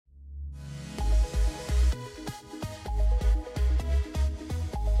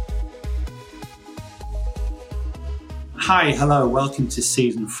Hi, hello, welcome to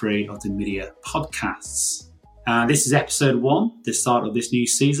season 3 of the Media Podcasts. This is episode 1, the start of this new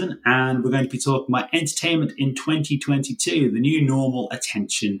season, and we're going to be talking about entertainment in 2022, the new normal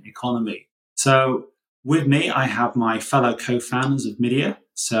attention economy. So with me, I have my fellow co-founders of Media.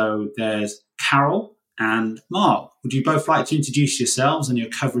 So there's Carol and Mark. Would you both like to introduce yourselves and your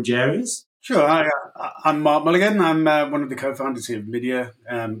coverage areas? Sure. I'm Mark Mulligan. I'm one of the co-founders here of Media,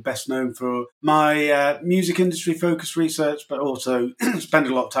 best known for my music industry focused research, but also spend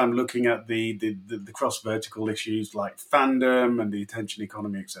a lot of time looking at the cross-vertical issues like fandom and the attention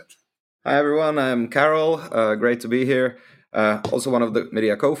economy, etc. Hi, everyone. I'm Carol. Great to be here. Also one of the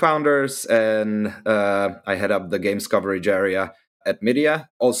Media co-founders, and I head up the games coverage area at Media.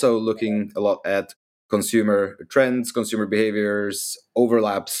 Also looking a lot at consumer trends, consumer behaviors,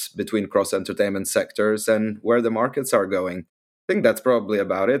 overlaps between cross-entertainment sectors, and where the markets are going. I think that's probably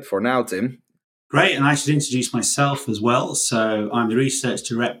about it for now, Tim. Great, and I should introduce myself as well. So I'm the research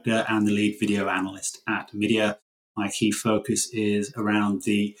director and the lead video analyst at Media. My key focus is around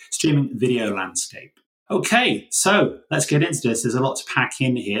the streaming video landscape. Okay, so let's get into this. There's a lot to pack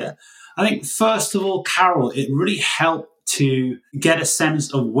in here. I think, first of all, Carol, it really helped to get a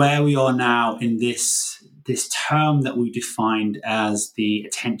sense of where we are now in this term that we defined as the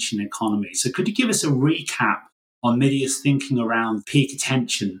attention economy. So could you give us a recap on Media's thinking around peak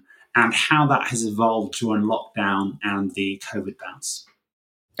attention and how that has evolved during lockdown and the COVID bounce?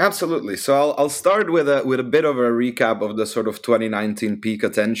 Absolutely. So I'll start with a bit of a recap of the sort of 2019 peak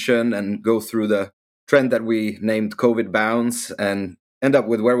attention and go through the trend that we named COVID bounce and end up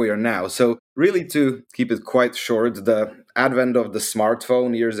with where we are now. So really, to keep it quite short, the advent of the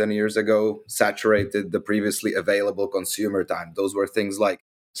smartphone years and years ago saturated the previously available consumer time. Those were things like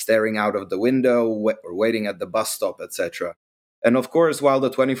staring out of the window or waiting at the bus stop, etc. And of course, while the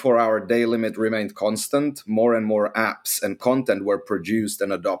 24-hour day limit remained constant, more and more apps and content were produced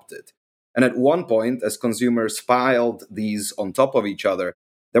and adopted. And at one point, as consumers piled these on top of each other,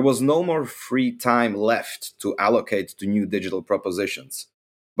 there was no more free time left to allocate to new digital propositions.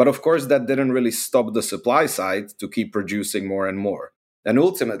 But of course, that didn't really stop the supply side to keep producing more and more. And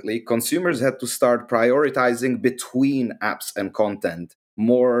ultimately, consumers had to start prioritizing between apps and content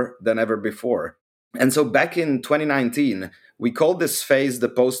more than ever before. And so back in 2019, we called this phase the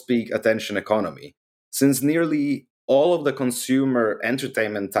post-peak attention economy, since nearly all of the consumer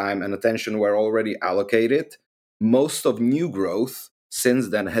entertainment time and attention were already allocated. Most of new growth since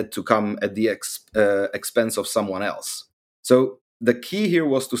then had to come at the expense of someone else. So the key here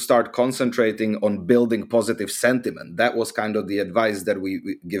was to start concentrating on building positive sentiment. That was kind of the advice that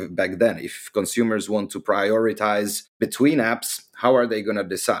we give back then. If consumers want to prioritize between apps, how are they going to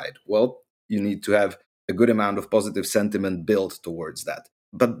decide? Well, you need to have a good amount of positive sentiment built towards that.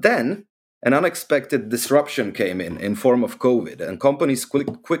 But then an unexpected disruption came in form of COVID, and companies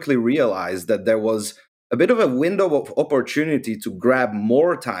quickly realized that there was a bit of a window of opportunity to grab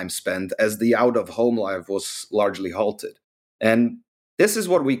more time spent as the out-of-home life was largely halted. And this is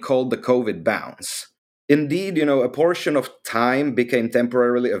what we call the COVID bounce. Indeed, a portion of time became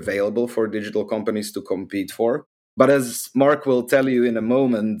temporarily available for digital companies to compete for. But as Mark will tell you in a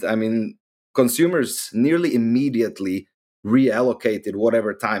moment, consumers nearly immediately reallocated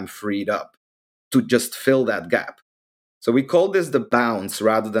whatever time freed up to just fill that gap. So we call this the bounce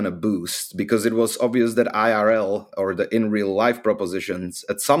rather than a boost because it was obvious that IRL, or the in real life propositions,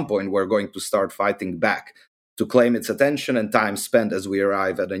 at some point were going to start fighting back to claim its attention and time spent as we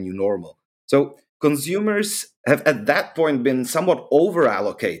arrive at a new normal. So consumers have at that point been somewhat over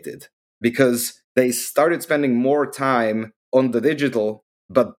allocated because they started spending more time on the digital,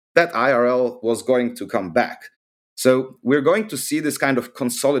 but that IRL was going to come back. So we're going to see this kind of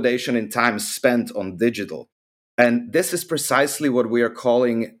consolidation in time spent on digital. And this is precisely what we are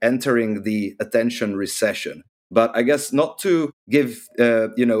calling entering the attention recession. But I guess not to give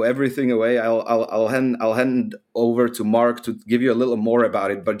everything away, I'll hand over to Mark to give you a little more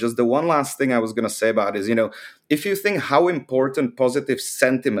about it. But just the one last thing I was going to say about is, if you think how important positive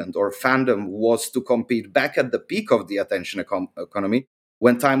sentiment or fandom was to compete back at the peak of the attention economy,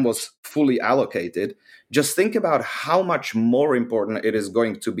 when time was fully allocated, just think about how much more important it is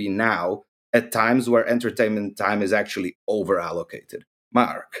going to be now at times where entertainment time is actually over allocated.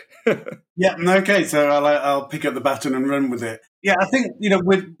 Mark. Yeah, okay, so I'll pick up the baton and run with it. Yeah, I think,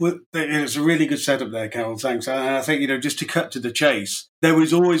 it's a really good setup there, Carol, thanks. And I think, just to cut to the chase, there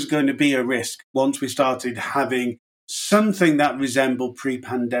was always going to be a risk once we started having something that resembled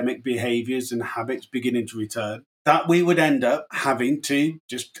pre-pandemic behaviors and habits beginning to return, that we would end up having to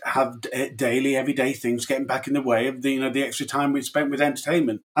just have daily, everyday things getting back in the way of the extra time we'd spent with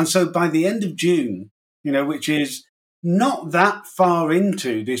entertainment. And so by the end of June, which is not that far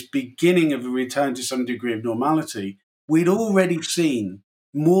into this beginning of a return to some degree of normality, we'd already seen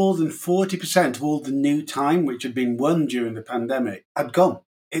more than 40% of all the new time which had been won during the pandemic had gone.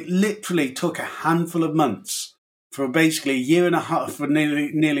 It literally took a handful of months for basically a year and a half, for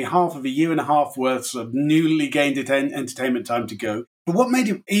nearly half of a year and a half worth of newly gained entertainment time to go. But what made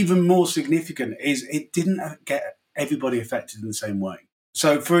it even more significant is it didn't get everybody affected in the same way.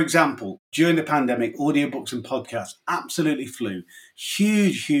 So, for example, during the pandemic, audiobooks and podcasts absolutely flew.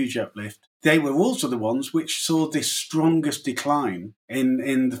 Huge uplift. They were also the ones which saw this strongest decline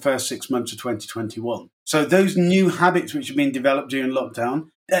in the first 6 months of 2021. So those new habits which have been developed during lockdown,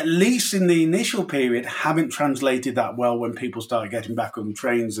 at least in the initial period, haven't translated that well when people start getting back on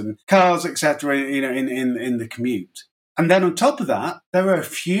trains and cars, etc., in the commute. And then on top of that, there are a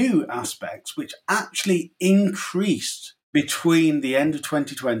few aspects which actually increased between the end of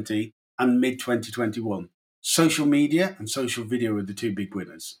 2020 and mid-2021. Social media and social video are the two big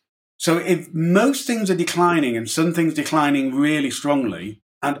winners. So if most things are declining and some things declining really strongly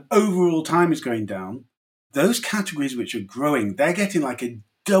and overall time is going down, those categories which are growing, they're getting like a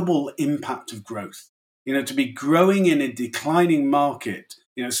double impact of growth. To be growing in a declining market,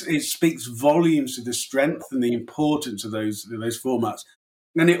 it speaks volumes to the strength and the importance of those formats.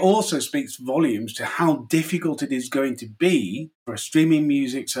 And it also speaks volumes to how difficult it is going to be for a streaming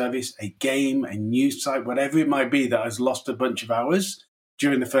music service, a game, a news site, whatever it might be that has lost a bunch of hours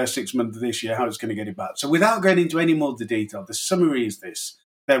during the first 6 months of this year, how it's going to get it back. So without going into any more of the detail, the summary is this.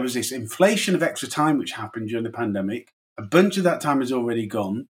 There was this inflation of extra time which happened during the pandemic. A bunch of that time is already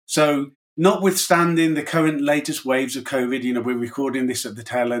gone. So notwithstanding the current latest waves of COVID, we're recording this at the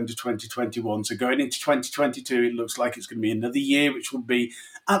tail end of 2021. So going into 2022, it looks like it's going to be another year which will be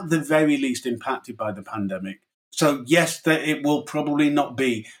at the very least impacted by the pandemic. So yes, it will probably not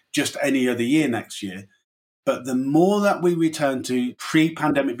be just any other year next year. But the more that we return to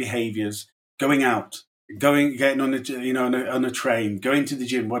pre-pandemic behaviors, going out, getting on a train, going to the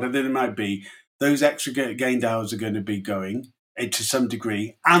gym, whatever it might be, those extra gained hours are going to be going to some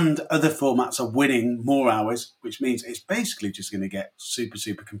degree, and other formats are winning more hours, which means it's basically just going to get super,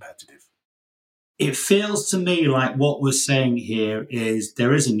 super competitive. It feels to me like what we're saying here is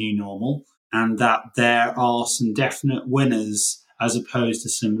there is a new normal and that there are some definite winners as opposed to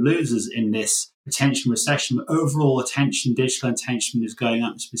some losers in this attention recession. Overall attention, digital attention is going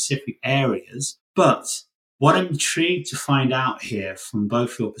up in specific areas. But what I'm intrigued to find out here from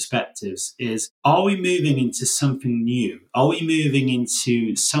both your perspectives is, are we moving into something new? Are we moving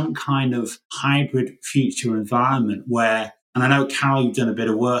into some kind of hybrid future environment where, and I know, Carol, you've done a bit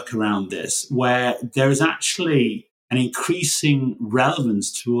of work around this, where there is actually an increasing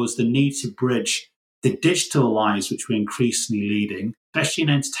relevance towards the need to bridge the digital lives which we're increasingly leading, especially in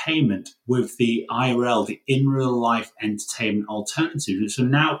entertainment, with the IRL, the in real life entertainment alternatives, which are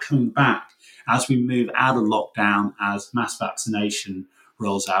now coming back as we move out of lockdown, as mass vaccination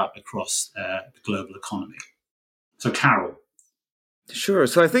rolls out across the global economy. So, Carol. Sure.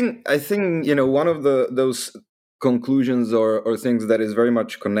 So I think one of those conclusions or things that is very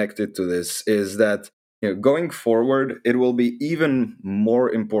much connected to this is that going forward, it will be even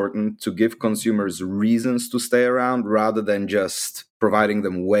more important to give consumers reasons to stay around rather than just providing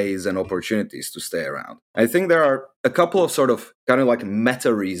them ways and opportunities to stay around. I think there are a couple of sort of kind of like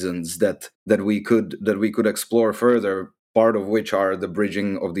meta reasons that we could explore further, part of which are the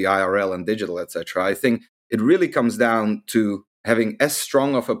bridging of the IRL and digital, etc. I think it really comes down to having as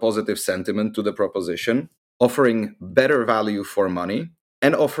strong of a positive sentiment to the proposition, offering better value for money,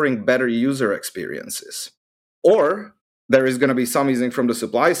 and offering better user experiences. Or there is going to be some easing from the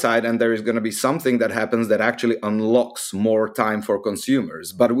supply side, and there is going to be something that happens that actually unlocks more time for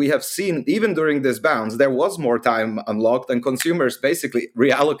consumers. But we have seen, even during this bounce, there was more time unlocked, and consumers basically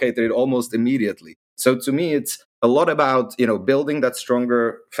reallocated it almost immediately. So to me, it's a lot about building that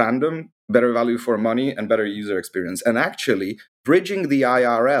stronger fandom, better value for money, and better user experience. And actually bridging the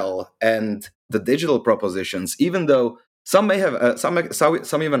IRL and the digital propositions, even though some may have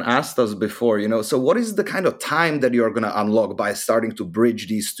some even asked us before, so what is the kind of time that you're going to unlock by starting to bridge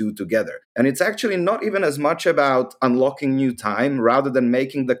these two together? And it's actually not even as much about unlocking new time, rather than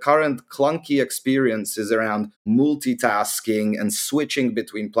making the current clunky experiences around multitasking and switching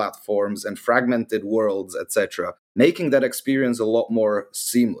between platforms and fragmented worlds, etc., making that experience a lot more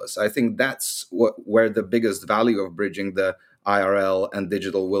seamless. I think that's where the biggest value of bridging the IRL and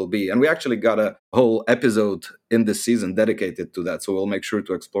digital will be. And we actually got a whole episode in this season dedicated to that. So we'll make sure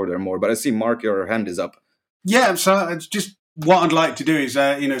to explore there more. But I see, Mark, your hand is up. Yeah, so it's just what I'd like to do is,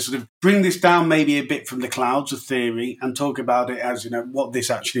 sort of bring this down maybe a bit from the clouds of theory and talk about it as, what this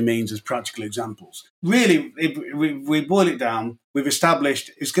actually means as practical examples. Really, if we boil it down, we've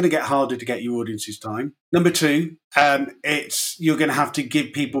established it's going to get harder to get your audience's time. Number two, you're going to have to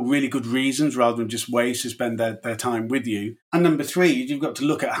give people really good reasons rather than just ways to spend their time with you. And number three, you've got to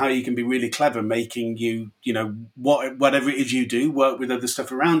look at how you can be really clever, making whatever it is you do work with other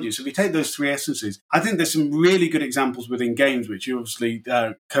stuff around you. So if we take those three essences, I think there's some really good examples within games, which you obviously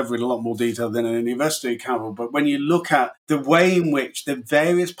cover in a lot more detail than any of us do, Carol. But when you look at the way in which the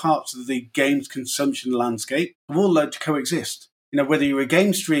various parts of the game's consumption landscape have all learned to coexist. Whether you're a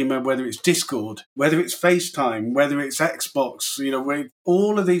game streamer, whether it's Discord, whether it's FaceTime, whether it's Xbox,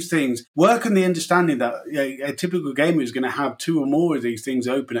 all of these things work on the understanding that a typical gamer is going to have two or more of these things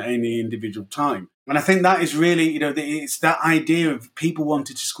open at any individual time. And I think that is really, it's that idea of people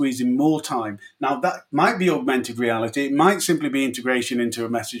wanting to squeeze in more time. Now, that might be augmented reality. It might simply be integration into a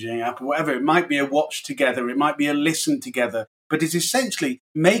messaging app or whatever. It might be a watch together. It might be a listen together. But it's essentially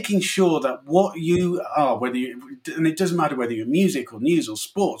making sure that what you are, and it doesn't matter whether you're music or news or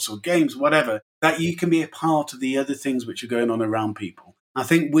sports or games, whatever, that you can be a part of the other things which are going on around people. I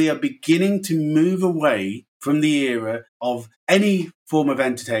think we are beginning to move away from the era of any form of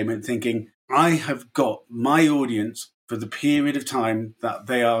entertainment thinking, I have got my audience for the period of time that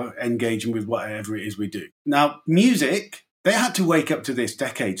they are engaging with whatever it is we do. Now, music, they had to wake up to this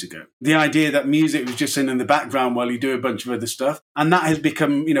decades ago. The idea that music was just in the background while you do a bunch of other stuff. And that has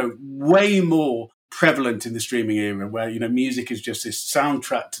become, way more prevalent in the streaming era where, music is just this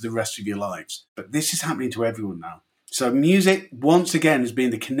soundtrack to the rest of your lives. But this is happening to everyone now. So music, once again, has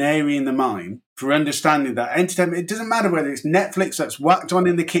been the canary in the mine for understanding that entertainment, it doesn't matter whether it's Netflix that's whacked on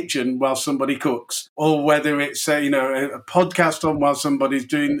in the kitchen while somebody cooks, or whether it's, a podcast on while somebody's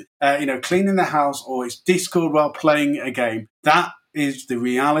doing, cleaning the house, or it's Discord while playing a game. That is the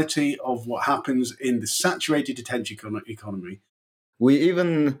reality of what happens in the saturated attention economy. We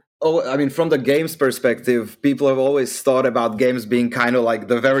even... from the games perspective, people have always thought about games being kind of like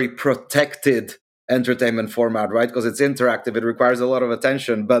the very protected entertainment format, right? Because it's interactive, it requires a lot of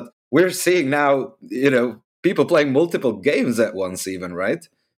attention. But we're seeing now, people playing multiple games at once even, right?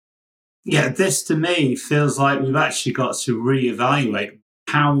 Yeah, this to me feels like we've actually got to reevaluate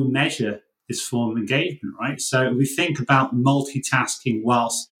how we measure this form of engagement, right? So we think about multitasking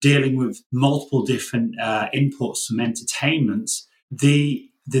whilst dealing with multiple different inputs from entertainment.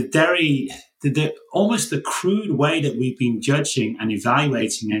 Almost the crude way that we've been judging and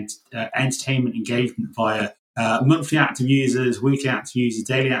evaluating entertainment engagement via monthly active users, weekly active users,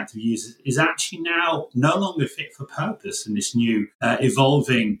 daily active users is actually now no longer fit for purpose in this new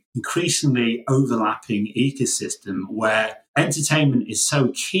evolving, increasingly overlapping ecosystem where entertainment is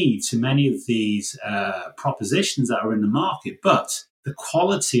so key to many of these propositions that are in the market, but the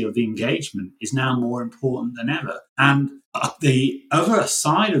quality of the engagement is now more important than ever. And the other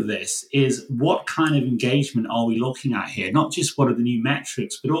side of this is what kind of engagement are we looking at here? Not just what are the new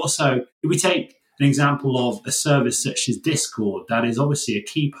metrics, but also if we take an example of a service such as Discord, that is obviously a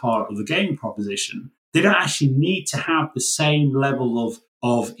key part of the gaming proposition. They don't actually need to have the same level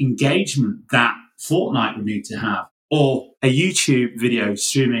of engagement that Fortnite would need to have, or a YouTube video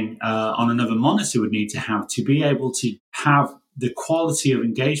streaming on another monitor would need to have to be able to have the quality of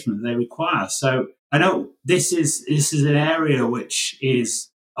engagement they require. So I know this is an area which is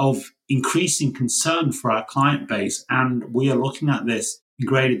of increasing concern for our client base, and we are looking at this in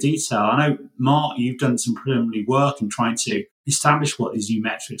greater detail. I know, Mark, you've done some preliminary work in trying to establish what these new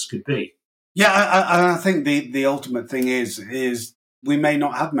metrics could be. Yeah, I think the ultimate thing is we may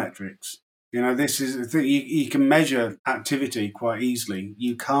not have metrics. This is the thing. You can measure activity quite easily.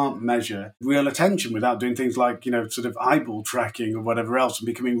 You can't measure real attention without doing things like, sort of eyeball tracking or whatever else and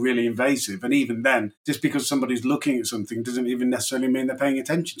becoming really invasive. And even then, just because somebody's looking at something doesn't even necessarily mean they're paying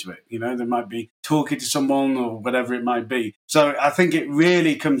attention to it. They might be talking to someone or whatever it might be. So I think it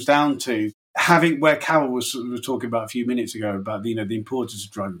really comes down to having, where Carol was talking about a few minutes ago about the importance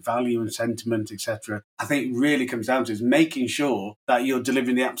of driving value and sentiment, etc. I think it really comes down to is making sure that you're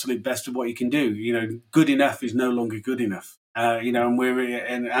delivering the absolute best of what you can do. Good enough is no longer good enough.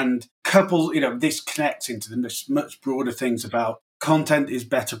 And couple, this connects into the much broader things about content is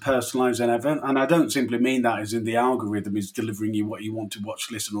better personalized than ever. And I don't simply mean that as in the algorithm is delivering you what you want to watch,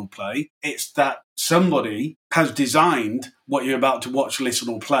 listen, or play. It's that somebody has designed what you're about to watch, listen,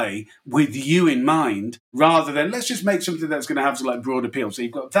 or play with you in mind, rather than let's just make something that's going to have broad appeal. So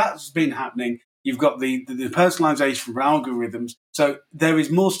you've got that's been happening. You've got the personalization from algorithms. So there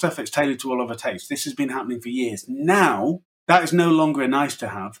is more stuff that's tailored to all of our tastes. This has been happening for years. Now, that is no longer a nice to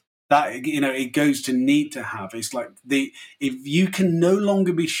have. that, it goes to need to have. It's like if you can no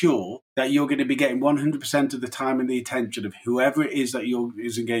longer be sure that you're going to be getting 100% of the time and the attention of whoever it is that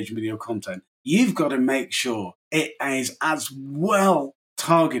is engaging with your content, you've got to make sure it is as well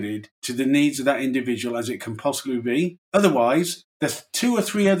targeted to the needs of that individual as it can possibly be. Otherwise, the 2 or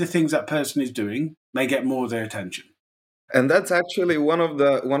 3 other things that person is doing may get more of their attention. And that's actually one of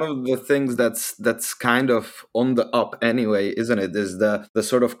the things that's kind of on the up anyway, isn't it? Is the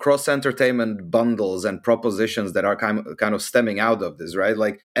sort of cross entertainment bundles and propositions that are kind of stemming out of this, right?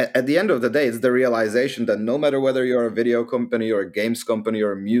 Like at the end of the day, it's the realization that no matter whether you're a video company or a games company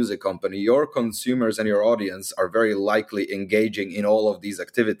or a music company, your consumers and your audience are very likely engaging in all of these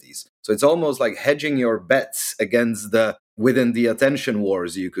activities. So it's almost like hedging your bets against within the attention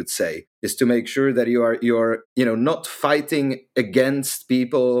wars, you could say, is to make sure that you're not fighting against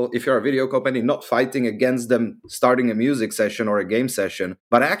people. If you're a video company, not fighting against them starting a music session or a game session,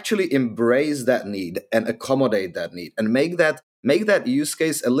 but actually embrace that need and accommodate that need and make that use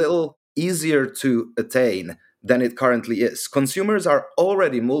case a little easier to attain than it currently is. Consumers are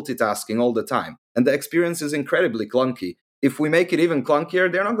already multitasking all the time, and the experience is incredibly clunky. If we make it even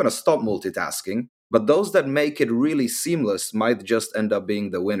clunkier, they're not going to stop multitasking. But those that make it really seamless might just end up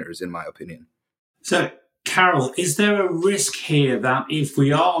being the winners, in my opinion. So, Carol, is there a risk here that if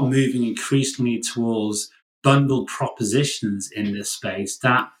we are moving increasingly towards bundled propositions in this space,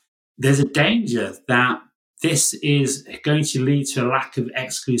 that there's a danger that this is going to lead to a lack of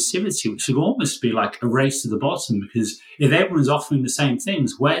exclusivity, which should almost be like a race to the bottom? Because if everyone's offering the same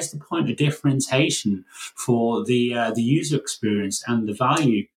things, where's the point of differentiation for the user experience and the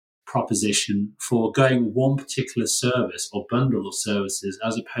value proposition for going one particular service or bundle of services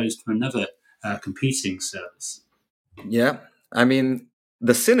as opposed to another competing service? Yeah, I mean,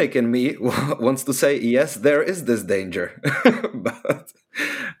 the cynic in me wants to say, yes, there is this danger. But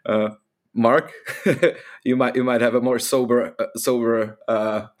Mark, you might have a more sober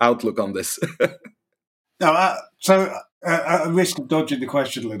outlook on this. No, at risk of dodging the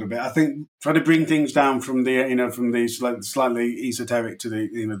question a little bit, I think try to bring things down from the slightly esoteric to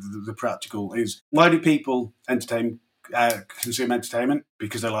the practical is, why do people consume entertainment?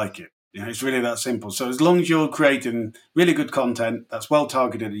 Because they like it. It's really that simple. So as long as you're creating really good content that's well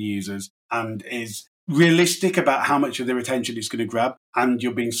targeted at users and is realistic about how much of their attention it's going to grab, and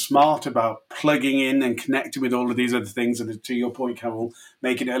you're being smart about plugging in and connecting with all of these other things, and to your point, Carol,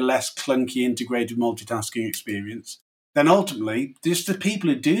 making it a less clunky, integrated multitasking experience, then ultimately just the people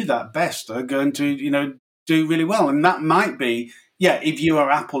who do that best are going to, do really well. And that might be, if you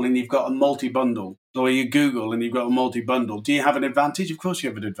are Apple and you've got a multi-bundle, or you Google and you've got a multi-bundle, do you have an advantage? Of course you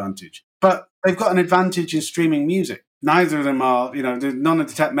have an advantage. But they've got an advantage in streaming music. Neither of them are, none of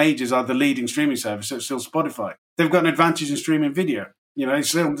the tech majors are the leading streaming service, so it's still Spotify. They've got an advantage in streaming video.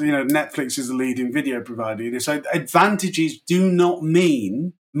 Netflix is the leading video provider. So advantages do not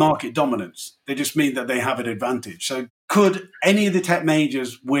mean market dominance. They just mean that they have an advantage. So could any of the tech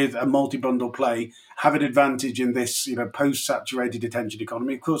majors with a multi-bundle play have an advantage in this, post-saturated attention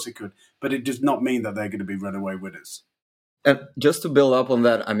economy? Of course they could, but it does not mean that they're going to be runaway winners. And just to build up on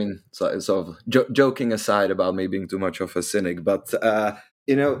that, I mean, sort of joking aside about me being too much of a cynic, but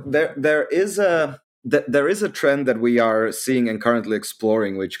there is a trend that we are seeing and currently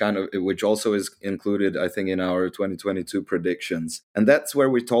exploring, which also is included, I think, in our 2022 predictions, and that's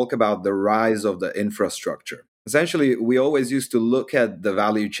where we talk about the rise of the infrastructure. Essentially, we always used to look at the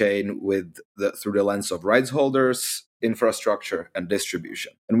value chain through the lens of rights holders, infrastructure, and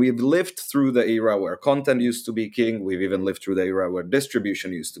distribution. And we've lived through the era where content used to be king. We've even lived through the era where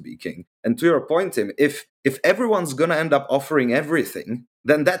distribution used to be king. And to your point, Tim, if everyone's going to end up offering everything,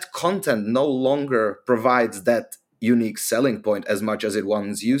 then that content no longer provides that unique selling point as much as it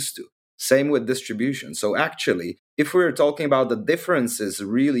once used to. Same with distribution. So actually, if we're talking about the differences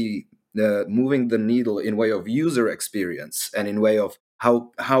really moving the needle in way of user experience and in way of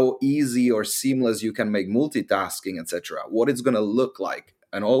how easy or seamless you can make multitasking, etc., what it's going to look like,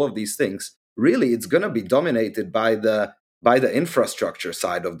 and all of these things, really, it's going to be dominated by the infrastructure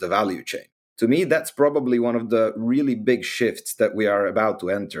side of the value chain. To me, that's probably one of the really big shifts that we are about to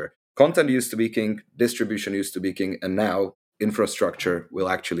enter. Content used to be king, distribution used to be king, and now infrastructure will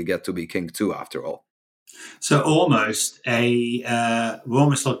actually get to be king too, after all. So we're almost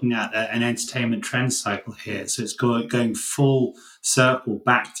looking at an entertainment trend cycle here. So it's going full circle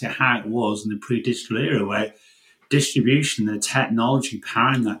back to how it was in the pre-digital era, where distribution, the technology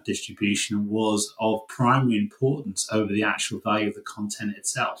powering that distribution, was of primary importance over the actual value of the content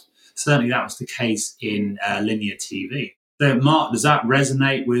itself. Certainly that was the case in linear TV. So, Mark, does that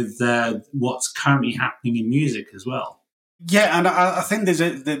resonate with what's currently happening in music as well? Yeah, and I think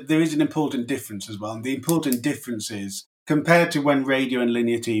there is an important difference as well. And the important difference is compared to when radio and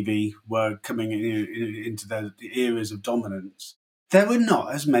linear TV were coming into the eras of dominance, there were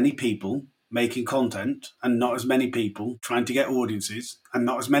not as many people making content and not as many people trying to get audiences and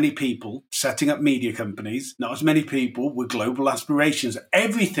not as many people setting up media companies, not as many people with global aspirations.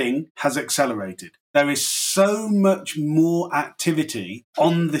 Everything has accelerated. There is so much more activity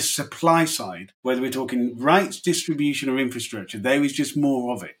on the supply side, whether we're talking rights, distribution or infrastructure, there is just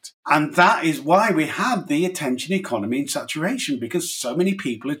more of it. And that is why we have the attention economy in saturation, because so many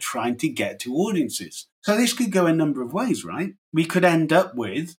people are trying to get to audiences. So this could go a number of ways, right? We could end up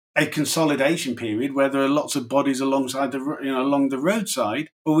with a consolidation period where there are lots of bodies alongside along the roadside,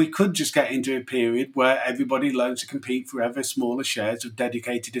 or we could just get into a period where everybody learns to compete for ever smaller shares of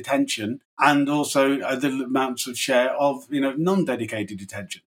dedicated attention and also other amounts of share of non-dedicated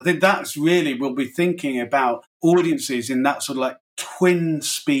attention. I think that's really, we'll be thinking about audiences in that sort of like twin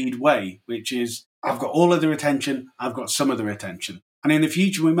speed way, which is I've got all of their attention, I've got some of their attention. And in the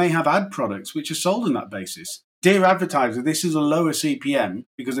future, we may have ad products which are sold on that basis. Dear advertiser, this is a lower CPM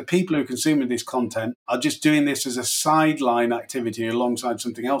because the people who are consuming this content are just doing this as a sideline activity alongside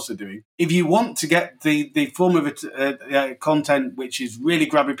something else they're doing. If you want to get the form of content which is really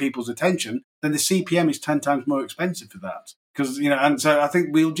grabbing people's attention, then the CPM is 10 times more expensive for that. Because, and so I think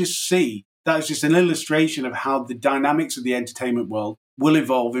we'll just see that is just an illustration of how the dynamics of the entertainment world will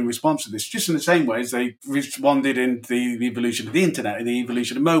evolve in response to this, just in the same way as they responded in the evolution of the internet, in the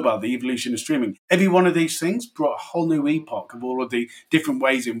evolution of mobile, the evolution of streaming. Every one of these things brought a whole new epoch of all of the different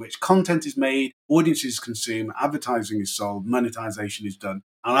ways in which content is made, audiences consume, advertising is sold, monetization is done.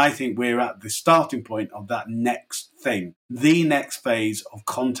 And I think we're at the starting point of that next thing, the next phase of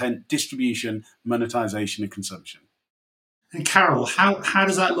content distribution, monetization, and consumption. And Carol, how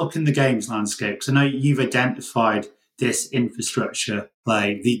does that look in the games landscape? Because I know you've identified this infrastructure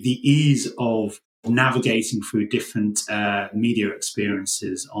play, the ease of navigating through different media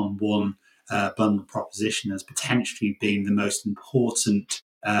experiences on one bundle proposition as potentially being the most important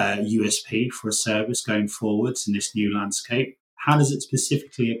USP for a service going forwards in this new landscape. How does it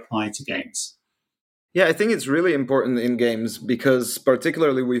specifically apply to games? Yeah, I think it's really important in games because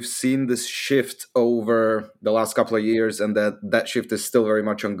particularly we've seen this shift over the last couple of years, and that shift is still very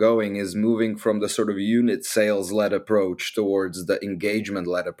much ongoing, is moving from the sort of unit sales-led approach towards the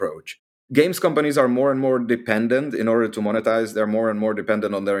engagement-led approach. Games companies are more and more dependent in order to monetize. They're more and more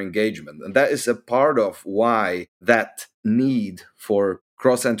dependent on their engagement. And that is a part of why that need for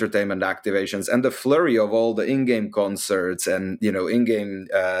cross-entertainment activations and the flurry of all the in-game concerts and in-game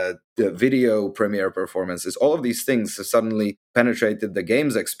the video premiere performances, all of these things have suddenly penetrated the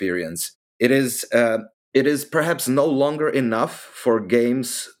games experience. It is perhaps no longer enough for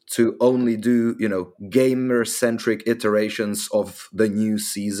games to only do gamer-centric iterations of the new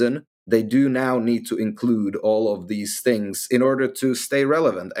season. They do now need to include all of these things in order to stay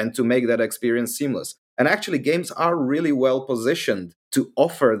relevant and to make that experience seamless. And actually, games are really well positioned to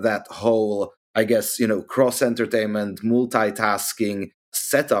offer that whole, cross-entertainment, multitasking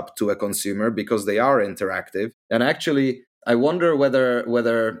setup to a consumer because they are interactive. And actually, I wonder whether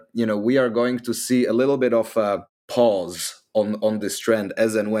we are going to see a little bit of a pause on this trend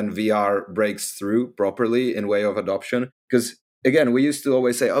as and when VR breaks through properly in way of adoption. Because again, we used to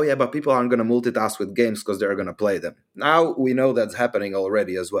always say, oh yeah, but people aren't going to multitask with games because they're going to play them. Now we know that's happening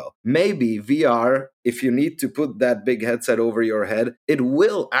already as well. Maybe VR, if you need to put that big headset over your head, it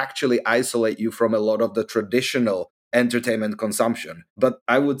will actually isolate you from a lot of the traditional entertainment consumption. But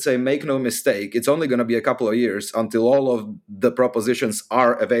I would say, make no mistake, it's only going to be a couple of years until all of the propositions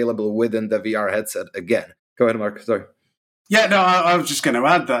are available within the VR headset again. Go ahead, Mark. Sorry. Yeah, no, I was just going to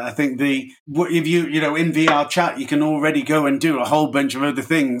add that I think if you in VR chat, you can already go and do a whole bunch of other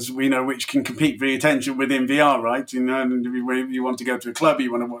things, which can compete for your attention within VR, right? And if you want to go to a club,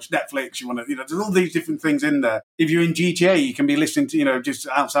 you want to watch Netflix, you want to, there's all these different things in there. If you're in GTA, you can be listening to, just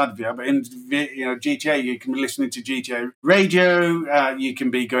outside of VR, but in, GTA, you can be listening to GTA radio, you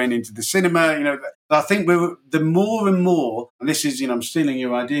can be going into the cinema, I think the more and more, and this is, I'm stealing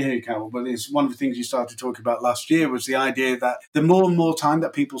your idea here, Carol, but it's one of the things you started to talk about last year was the idea that the more and more time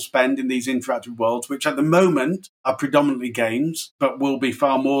that people spend in these interactive worlds, which at the moment are predominantly games, but will be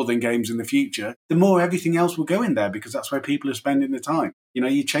far more than games in the future, the more everything else will go in there because that's where people are spending the time.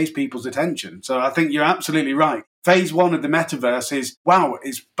 You chase people's attention. So I think you're absolutely right. Phase one of the metaverse is, wow,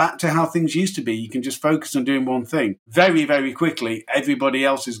 it's back to how things used to be. You can just focus on doing one thing. Very, very quickly, everybody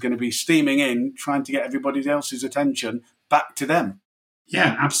else is going to be steaming in, trying to get everybody else's attention back to them.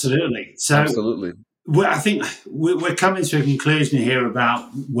 Yeah, absolutely. So absolutely. I think we're coming to a conclusion here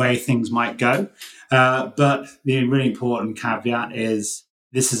about where things might go. But the really important caveat is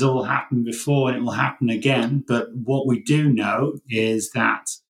this has all happened before and it will happen again. But what we do know is that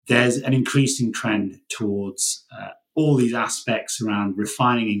there's an increasing trend towards all these aspects around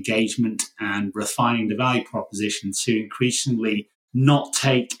refining engagement and refining the value proposition to increasingly not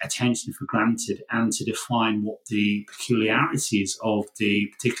take attention for granted and to define what the peculiarities of the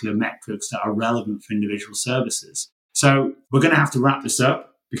particular metrics that are relevant for individual services. So we're going to have to wrap this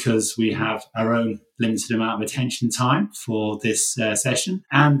up because we have our own limited amount of attention time for this session.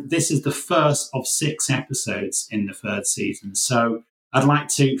 And this is the first of 6 episodes in the 3rd season. So I'd like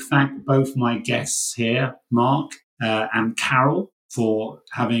to thank both my guests here, Mark and Carol, for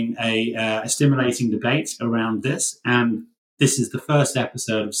having a stimulating debate around this. And this is the first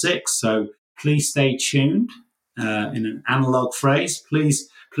episode of 6, so please stay tuned. In an analog phrase,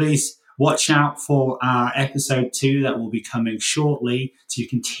 please watch out for our episode 2 that will be coming shortly to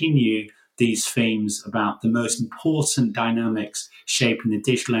continue these themes about the most important dynamics shaping the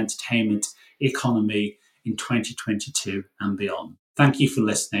digital entertainment economy in 2022 and beyond. Thank you for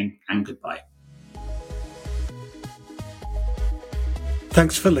listening, and goodbye.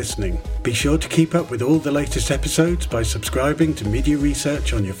 Thanks for listening. Be sure to keep up with all the latest episodes by subscribing to Media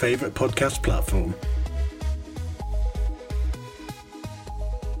Research on your favourite podcast platform.